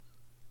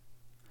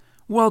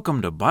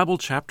Welcome to Bible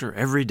Chapter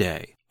Every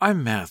Day.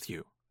 I'm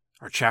Matthew.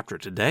 Our chapter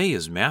today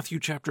is Matthew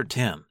chapter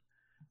 10.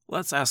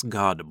 Let's ask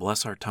God to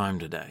bless our time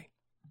today.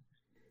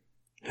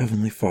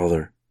 Heavenly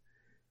Father,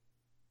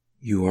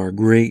 you are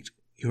great.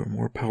 You are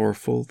more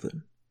powerful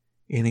than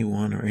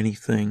anyone or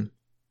anything.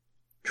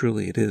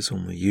 Truly it is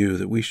only you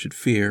that we should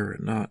fear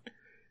and not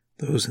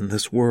those in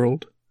this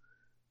world.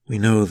 We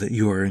know that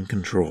you are in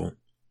control.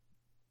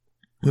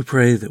 We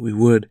pray that we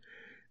would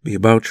be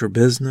about your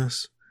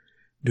business,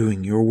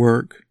 doing your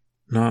work,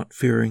 not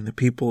fearing the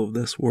people of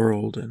this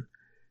world and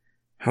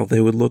how they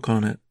would look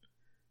on it,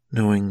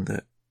 knowing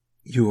that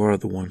you are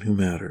the one who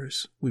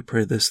matters. We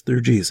pray this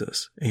through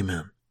Jesus.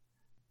 Amen.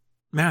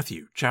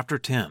 Matthew chapter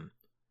 10.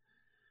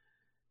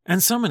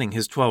 And summoning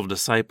his 12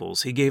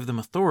 disciples, he gave them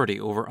authority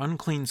over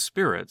unclean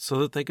spirits so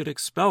that they could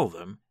expel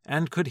them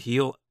and could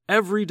heal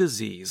every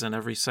disease and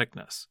every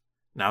sickness.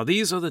 Now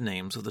these are the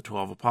names of the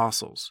 12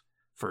 apostles.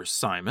 First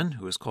Simon,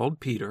 who is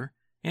called Peter,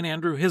 and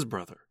Andrew his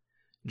brother,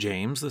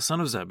 James the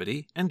son of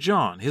Zebedee, and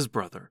John his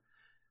brother,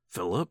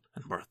 Philip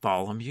and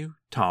Bartholomew,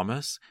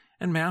 Thomas,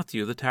 and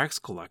Matthew the tax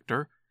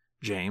collector,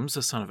 James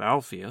the son of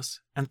Alphaeus,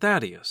 and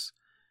Thaddeus,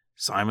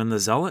 Simon the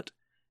zealot,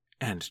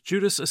 and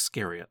Judas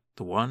Iscariot,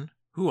 the one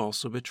who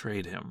also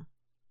betrayed him.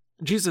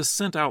 Jesus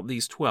sent out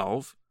these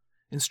 12,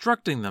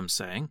 instructing them,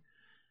 saying,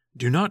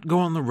 "Do not go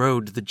on the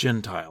road to the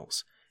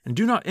Gentiles, and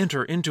do not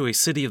enter into a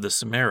city of the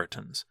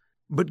Samaritans,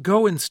 but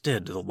go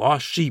instead to the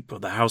lost sheep of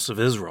the house of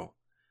Israel.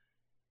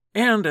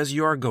 And as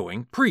you are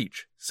going,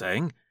 preach,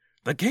 saying,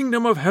 'The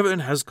kingdom of heaven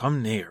has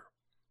come near.'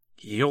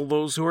 Heal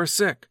those who are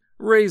sick,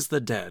 raise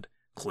the dead,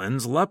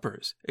 cleanse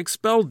lepers,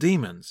 expel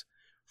demons.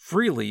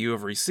 Freely you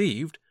have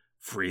received,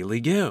 freely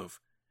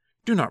give.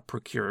 Do not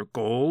procure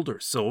gold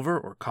or silver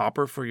or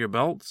copper for your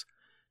belts.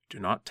 Do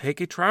not take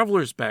a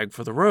traveler's bag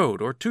for the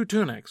road, or 2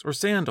 tunics, or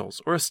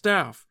sandals, or a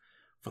staff,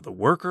 for the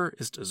worker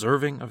is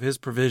deserving of his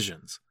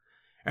provisions.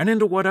 And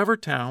into whatever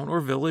town or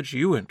village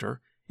you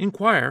enter,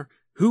 inquire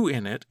who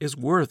in it is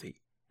worthy,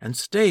 and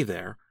stay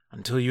there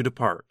until you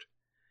depart.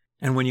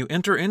 And when you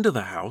enter into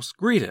the house,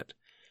 greet it.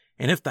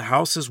 And if the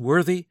house is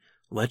worthy,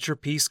 let your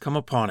peace come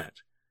upon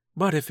it.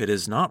 But if it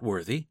is not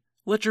worthy,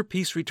 let your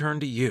peace return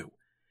to you.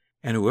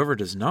 And whoever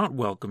does not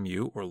welcome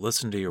you or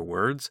listen to your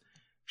words,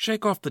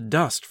 shake off the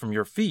dust from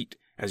your feet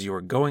as you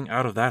are going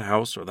out of that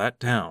house or that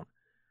town.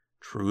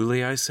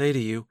 Truly I say to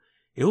you,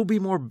 it will be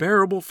more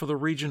bearable for the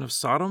region of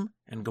Sodom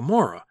and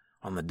Gomorrah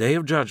on the day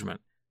of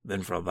judgment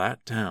than for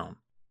that town.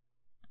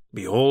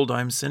 Behold,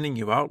 I am sending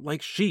you out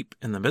like sheep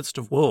in the midst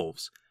of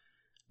wolves.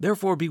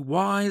 Therefore be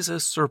wise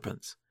as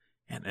serpents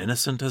and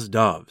innocent as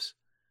doves.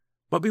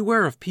 But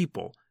beware of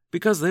people,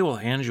 because they will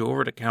hand you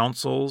over to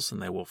councils,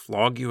 and they will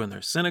flog you in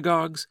their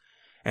synagogues,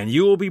 and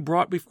you will be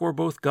brought before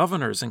both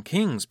governors and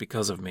kings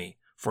because of me,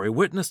 for a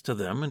witness to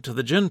them and to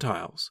the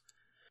Gentiles.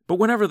 But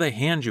whenever they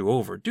hand you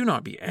over, do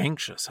not be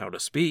anxious how to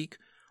speak,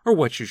 or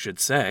what you should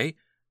say,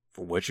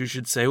 for what you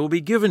should say will be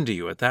given to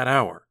you at that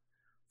hour.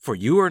 For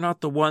you are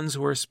not the ones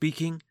who are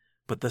speaking,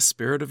 but the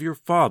Spirit of your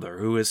Father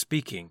who is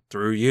speaking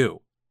through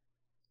you.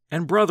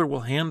 And brother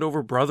will hand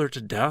over brother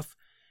to death,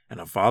 and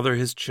a father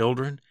his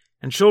children,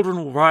 and children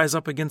will rise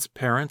up against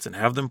parents and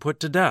have them put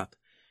to death,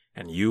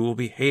 and you will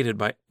be hated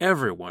by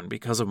everyone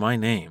because of my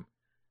name.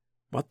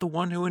 But the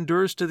one who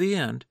endures to the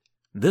end,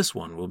 this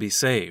one will be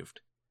saved.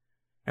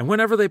 And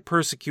whenever they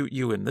persecute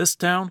you in this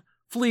town,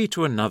 flee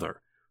to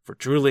another, for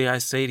truly I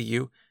say to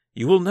you,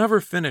 you will never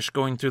finish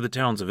going through the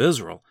towns of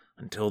Israel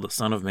until the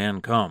Son of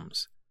Man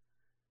comes.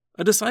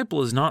 A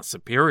disciple is not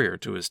superior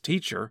to his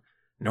teacher,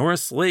 nor a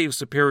slave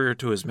superior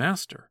to his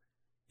master.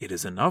 It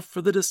is enough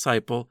for the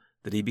disciple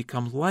that he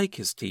become like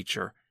his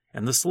teacher,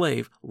 and the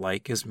slave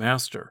like his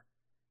master.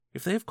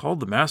 If they have called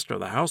the master of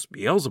the house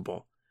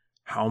Beelzebul,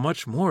 how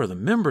much more the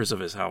members of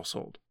his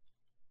household?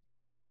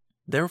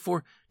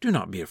 Therefore do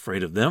not be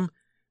afraid of them,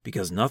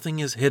 because nothing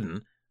is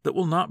hidden that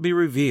will not be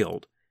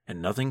revealed,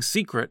 and nothing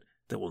secret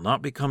that will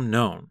not become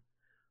known.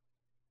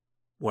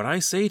 What I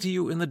say to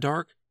you in the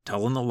dark,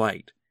 tell in the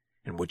light,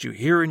 and what you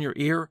hear in your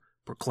ear,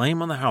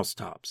 proclaim on the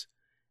housetops.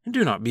 And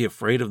do not be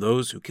afraid of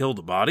those who kill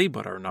the body,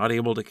 but are not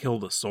able to kill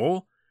the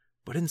soul,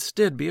 but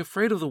instead be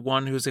afraid of the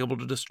one who is able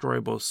to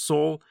destroy both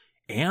soul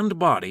and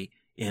body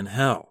in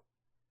hell.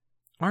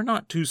 Are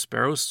not 2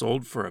 sparrows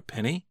sold for a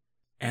penny?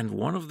 And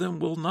one of them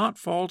will not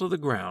fall to the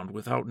ground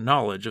without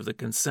knowledge of the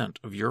consent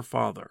of your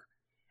Father.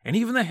 And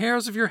even the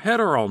hairs of your head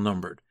are all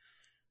numbered.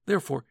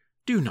 Therefore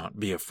do not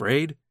be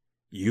afraid.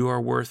 You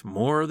are worth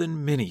more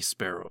than many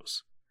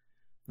sparrows.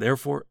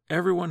 Therefore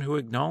everyone who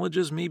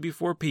acknowledges me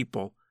before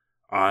people,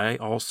 I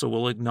also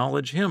will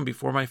acknowledge him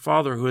before my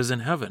Father who is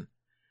in heaven.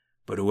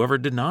 But whoever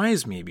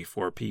denies me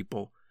before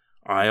people,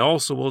 I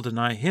also will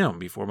deny him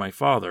before my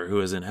Father who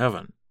is in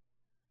heaven.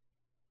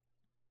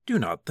 Do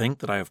not think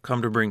that I have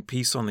come to bring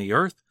peace on the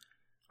earth.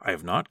 I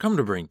have not come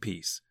to bring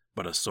peace,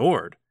 but a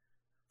sword.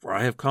 For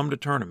I have come to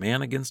turn a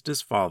man against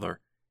his father,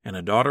 and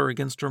a daughter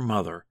against her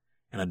mother,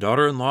 and a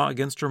daughter-in-law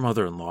against her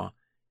mother-in-law,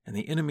 and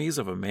the enemies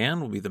of a man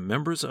will be the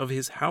members of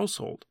his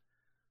household.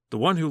 The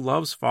one who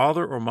loves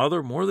father or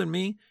mother more than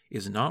me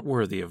is not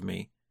worthy of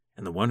me,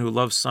 And the one who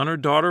loves son or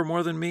daughter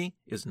more than me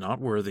is not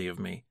worthy of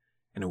me.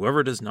 And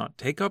whoever does not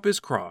take up his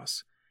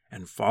cross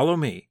and follow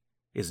me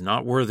is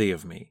not worthy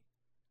of me.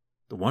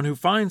 The one who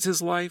finds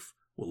his life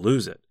will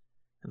lose it,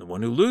 and the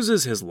one who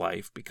loses his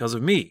life because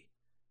of me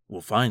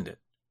will find it.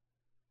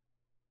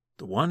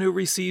 The one who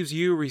receives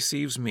you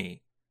receives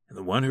me, and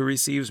the one who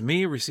receives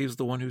me receives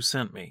the one who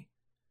sent me.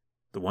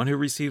 The one who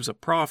receives a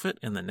prophet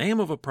in the name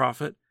of a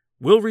prophet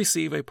will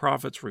receive a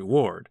prophet's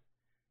reward,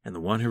 and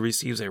the one who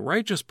receives a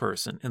righteous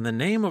person in the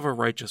name of a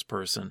righteous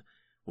person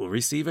will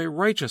receive a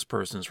righteous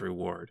person's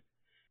reward.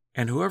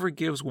 And whoever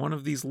gives one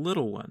of these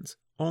little ones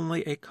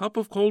only a cup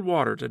of cold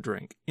water to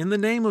drink in the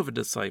name of a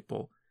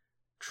disciple,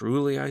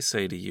 truly I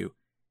say to you,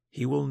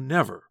 he will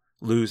never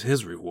lose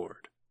his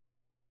reward.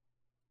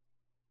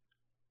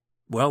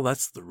 Well,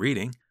 that's the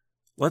reading.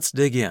 Let's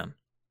dig in.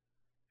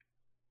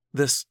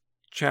 This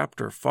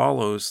chapter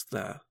follows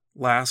the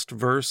last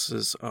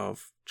verses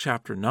of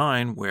chapter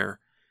 9, where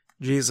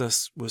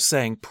Jesus was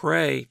saying,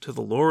 pray to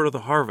the Lord of the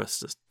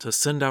harvest to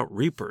send out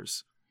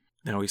reapers.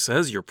 Now he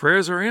says, your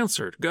prayers are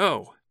answered,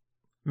 go.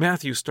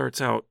 Matthew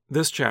starts out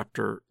this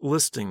chapter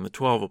listing the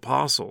 12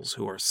 apostles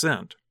who are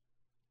sent.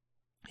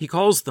 He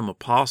calls them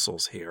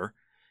apostles here.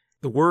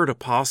 The word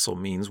apostle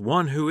means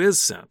one who is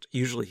sent.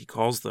 Usually he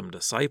calls them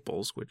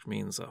disciples, which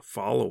means a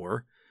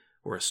follower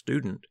or a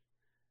student.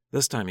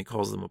 This time he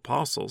calls them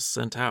apostles,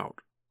 sent out,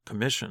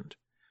 commissioned.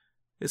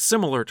 It's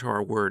similar to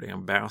our word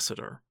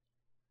ambassador.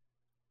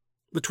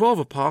 The 12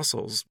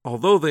 apostles,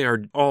 although they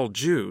are all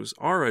Jews,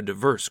 are a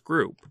diverse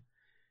group.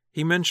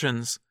 He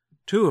mentions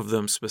 2 of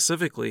them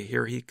specifically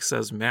here. He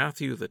says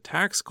Matthew the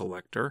tax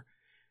collector,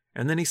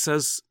 and then he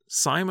says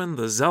Simon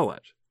the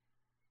zealot.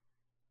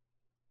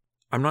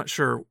 I'm not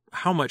sure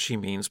how much he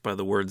means by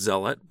the word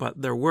zealot,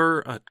 but there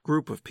were a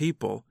group of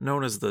people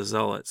known as the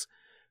zealots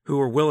who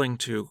were willing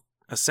to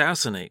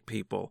assassinate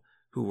people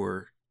who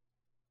were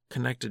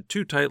connected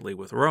too tightly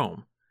with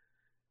Rome.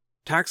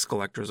 Tax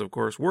collectors, of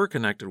course, were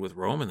connected with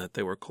Rome in that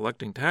they were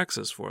collecting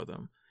taxes for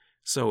them.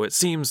 So it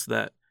seems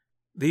that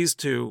these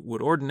 2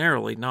 would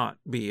ordinarily not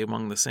be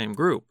among the same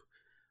group.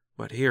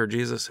 But here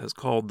Jesus has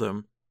called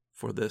them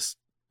for this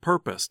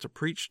purpose, to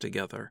preach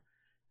together.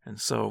 And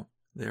so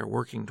they are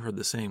working toward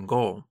the same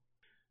goal.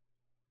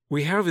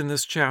 We have in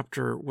this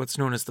chapter what's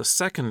known as the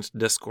second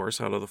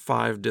discourse out of the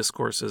 5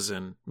 discourses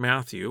in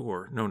Matthew,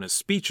 or known as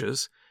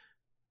speeches.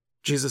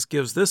 Jesus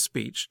gives this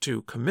speech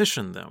to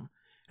commission them,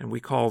 and we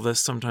call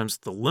this sometimes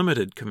the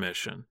limited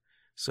commission.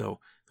 So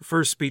the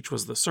first speech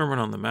was the Sermon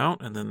on the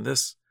Mount, and then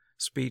this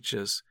speech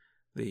is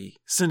the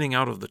sending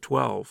out of the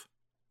 12.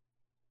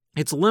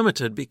 It's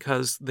limited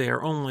because they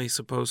are only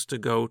supposed to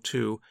go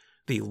to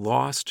the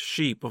lost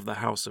sheep of the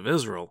house of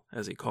Israel,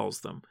 as he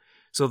calls them.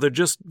 So they're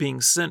just being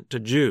sent to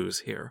Jews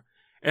here.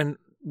 And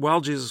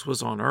while Jesus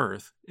was on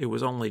earth, it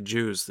was only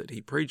Jews that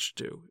he preached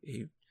to.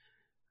 He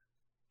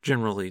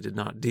generally did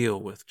not deal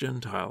with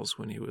Gentiles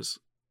when he was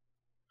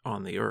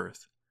on the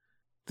earth.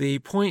 The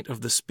point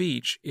of the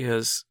speech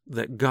is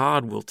that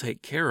God will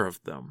take care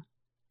of them.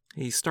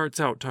 He starts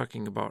out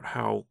talking about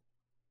how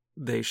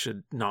they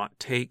should not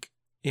take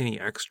any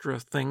extra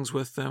things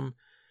with them,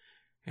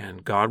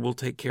 and God will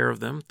take care of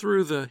them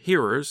through the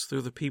hearers,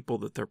 through the people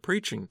that they're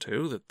preaching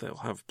to, that they'll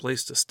have a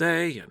place to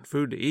stay and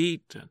food to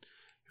eat, and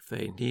if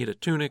they need a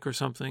tunic or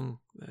something,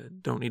 they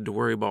don't need to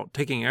worry about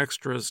taking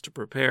extras to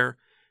prepare.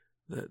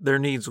 Their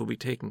needs will be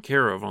taken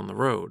care of on the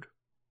road.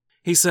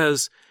 He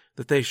says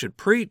that they should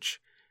preach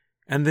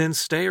and then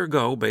stay or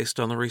go based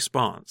on the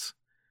response.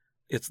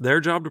 It's their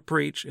job to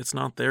preach. It's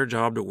not their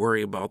job to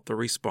worry about the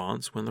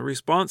response. When the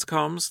response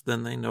comes,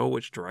 then they know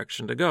which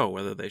direction to go,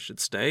 whether they should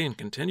stay and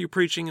continue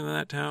preaching in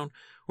that town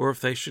or if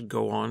they should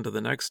go on to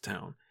the next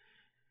town.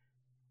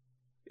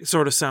 It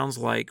sort of sounds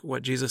like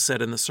what Jesus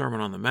said in the Sermon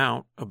on the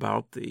Mount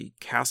about the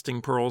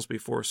casting pearls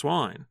before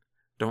swine.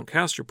 Don't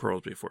cast your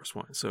pearls before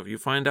swine. So if you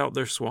find out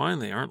they're swine,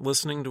 they aren't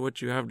listening to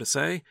what you have to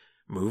say,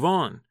 move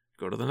on.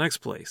 Go to the next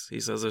place. He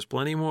says there's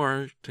plenty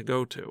more to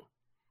go to.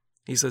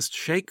 He says,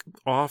 shake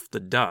off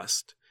the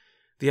dust.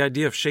 The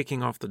idea of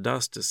shaking off the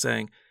dust is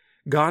saying,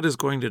 God is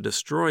going to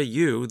destroy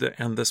you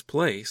and this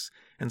place,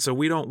 and so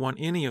we don't want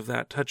any of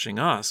that touching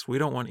us. We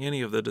don't want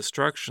any of the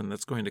destruction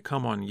that's going to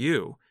come on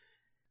you.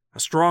 A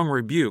strong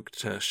rebuke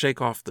to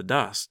shake off the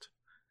dust.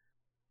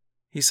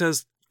 He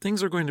says,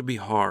 things are going to be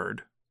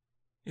hard.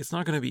 It's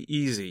not going to be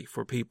easy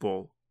for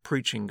people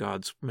preaching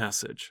God's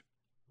message,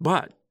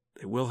 but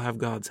they will have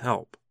God's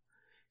help.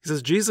 He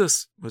says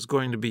Jesus was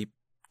going to be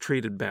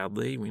treated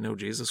badly. We know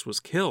Jesus was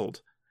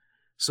killed.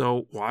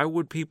 So why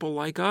would people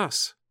like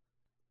us?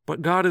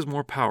 But God is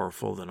more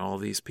powerful than all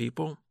these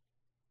people.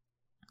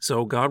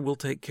 So God will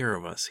take care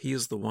of us. He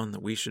is the one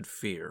that we should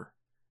fear.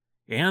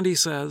 And he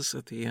says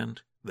at the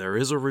end, there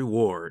is a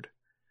reward.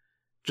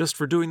 Just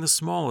for doing the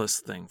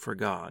smallest thing for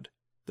God,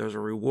 there's a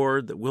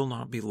reward that will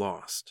not be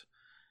lost.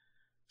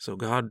 So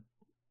God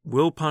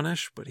will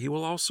punish, but he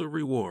will also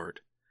reward.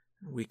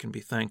 We can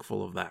be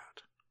thankful of that.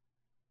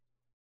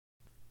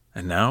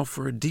 And now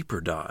for a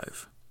deeper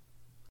dive.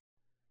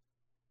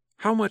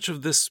 how much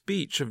of this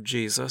speech of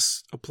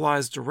Jesus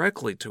applies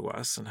directly to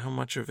us and how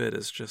much of it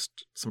is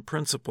just some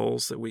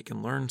principles that we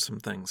can learn some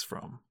things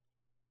from?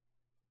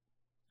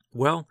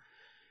 Well,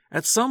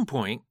 at some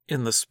point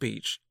in the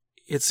speech,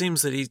 it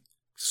seems that he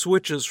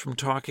switches from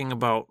talking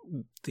about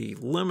the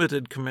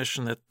limited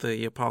commission that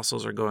the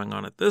apostles are going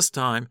on at this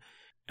time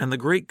and the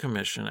Great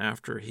Commission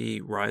after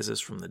he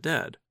rises from the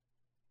dead.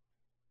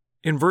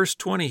 In verse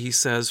 20, he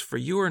says, "For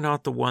you are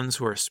not the ones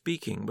who are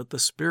speaking, but the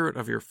Spirit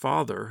of your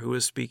Father who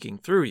is speaking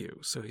through you."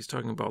 So he's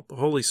talking about the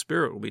Holy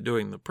Spirit will be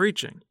doing the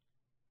preaching.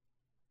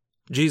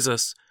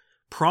 Jesus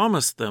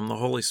promised them the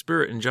Holy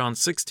Spirit in John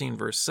 16,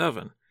 verse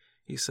 7.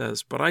 He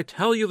says, "But I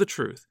tell you the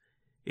truth,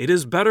 it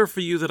is better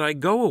for you that I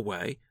go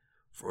away,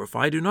 for if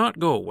I do not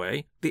go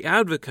away, the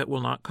Advocate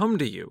will not come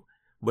to you.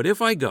 But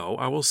if I go,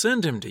 I will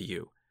send him to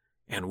you.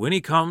 And when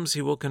he comes,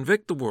 he will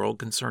convict the world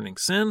concerning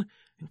sin,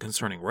 and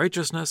concerning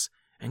righteousness,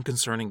 and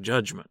concerning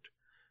judgment."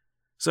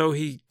 So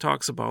he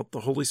talks about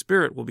the Holy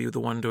Spirit will be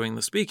the one doing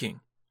the speaking.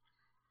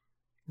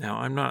 Now,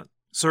 I'm not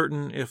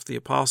certain if the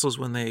apostles,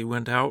 when they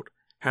went out,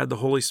 had the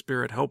Holy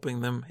Spirit helping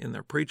them in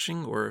their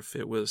preaching, or if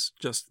it was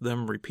just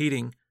them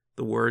repeating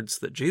the words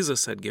that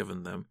Jesus had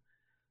given them.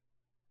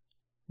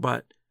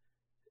 But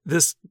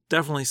this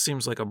definitely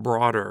seems like a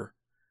broader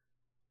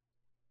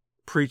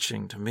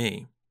preaching to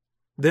me.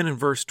 Then in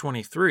verse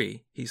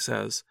 23, he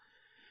says,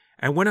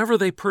 "And whenever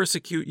they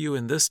persecute you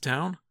in this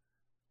town,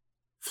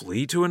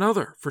 flee to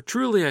another. For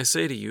truly I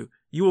say to you,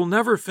 you will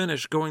never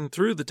finish going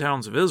through the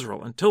towns of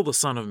Israel until the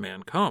Son of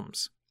Man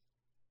comes."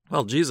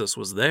 Well, Jesus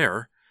was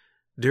there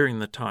during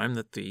the time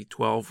that the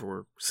 12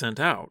 were sent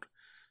out.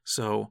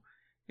 So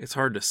it's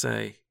hard to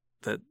say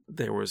that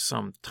there was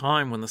some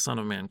time when the Son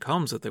of Man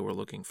comes that they were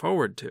looking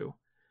forward to,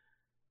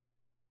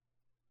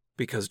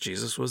 because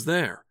Jesus was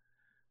there.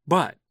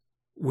 But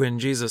when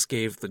Jesus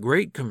gave the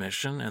Great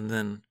Commission and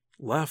then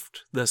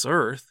left this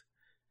earth,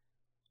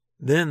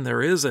 then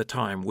there is a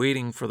time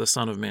waiting for the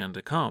Son of Man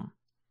to come.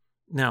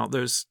 Now,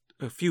 there's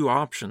a few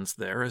options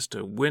there as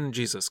to when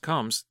Jesus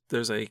comes.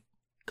 There's a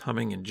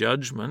coming in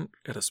judgment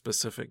at a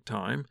specific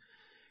time,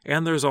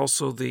 and there's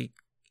also the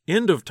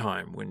end of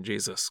time when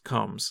Jesus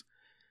comes.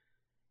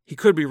 He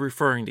could be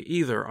referring to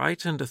either. I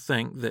tend to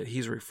think that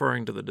he's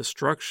referring to the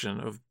destruction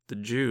of the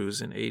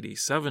Jews in AD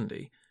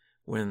 70,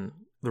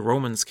 when the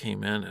Romans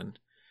came in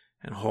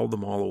and hauled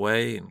them all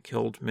away and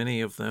killed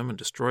many of them and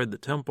destroyed the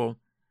temple.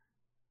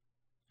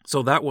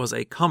 So that was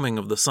a coming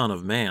of the Son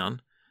of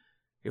Man.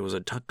 It was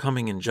a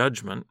coming in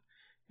judgment,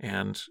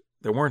 and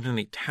there weren't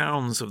any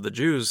towns of the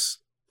Jews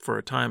for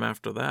a time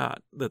after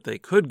that they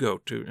could go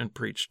to and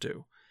preach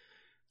to.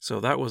 So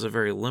that was a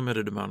very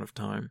limited amount of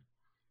time.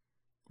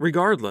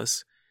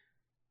 Regardless,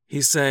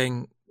 he's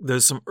saying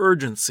there's some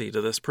urgency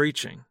to this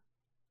preaching.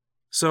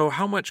 So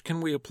how much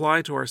can we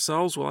apply to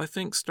ourselves? Well, I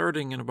think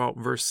starting in about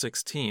verse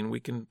 16,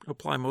 we can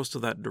apply most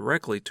of that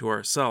directly to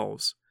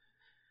ourselves.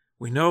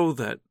 We know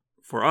that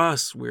for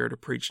us, we are to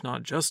preach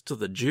not just to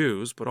the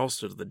Jews, but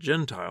also to the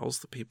Gentiles,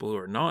 the people who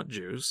are not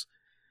Jews.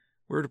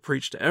 We're to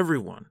preach to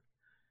everyone.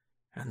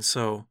 And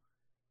so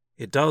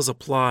it does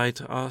apply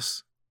to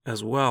us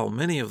as well,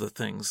 many of the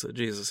things that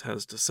Jesus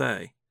has to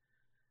say.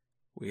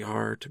 We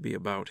are to be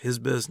about his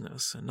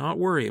business and not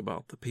worry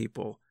about the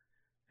people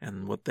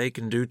and what they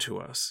can do to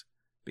us,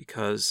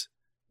 because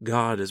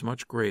God is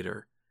much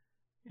greater,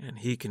 and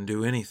he can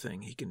do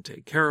anything. He can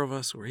take care of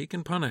us or he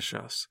can punish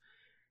us,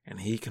 and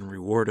he can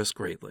reward us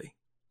greatly.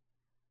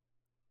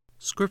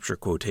 Scripture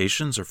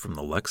quotations are from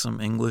the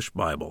Lexham English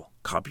Bible,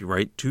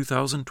 copyright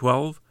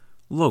 2012,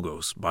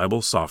 Logos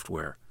Bible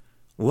Software.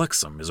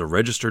 Lexham is a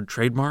registered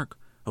trademark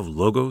of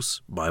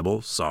Logos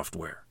Bible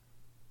Software.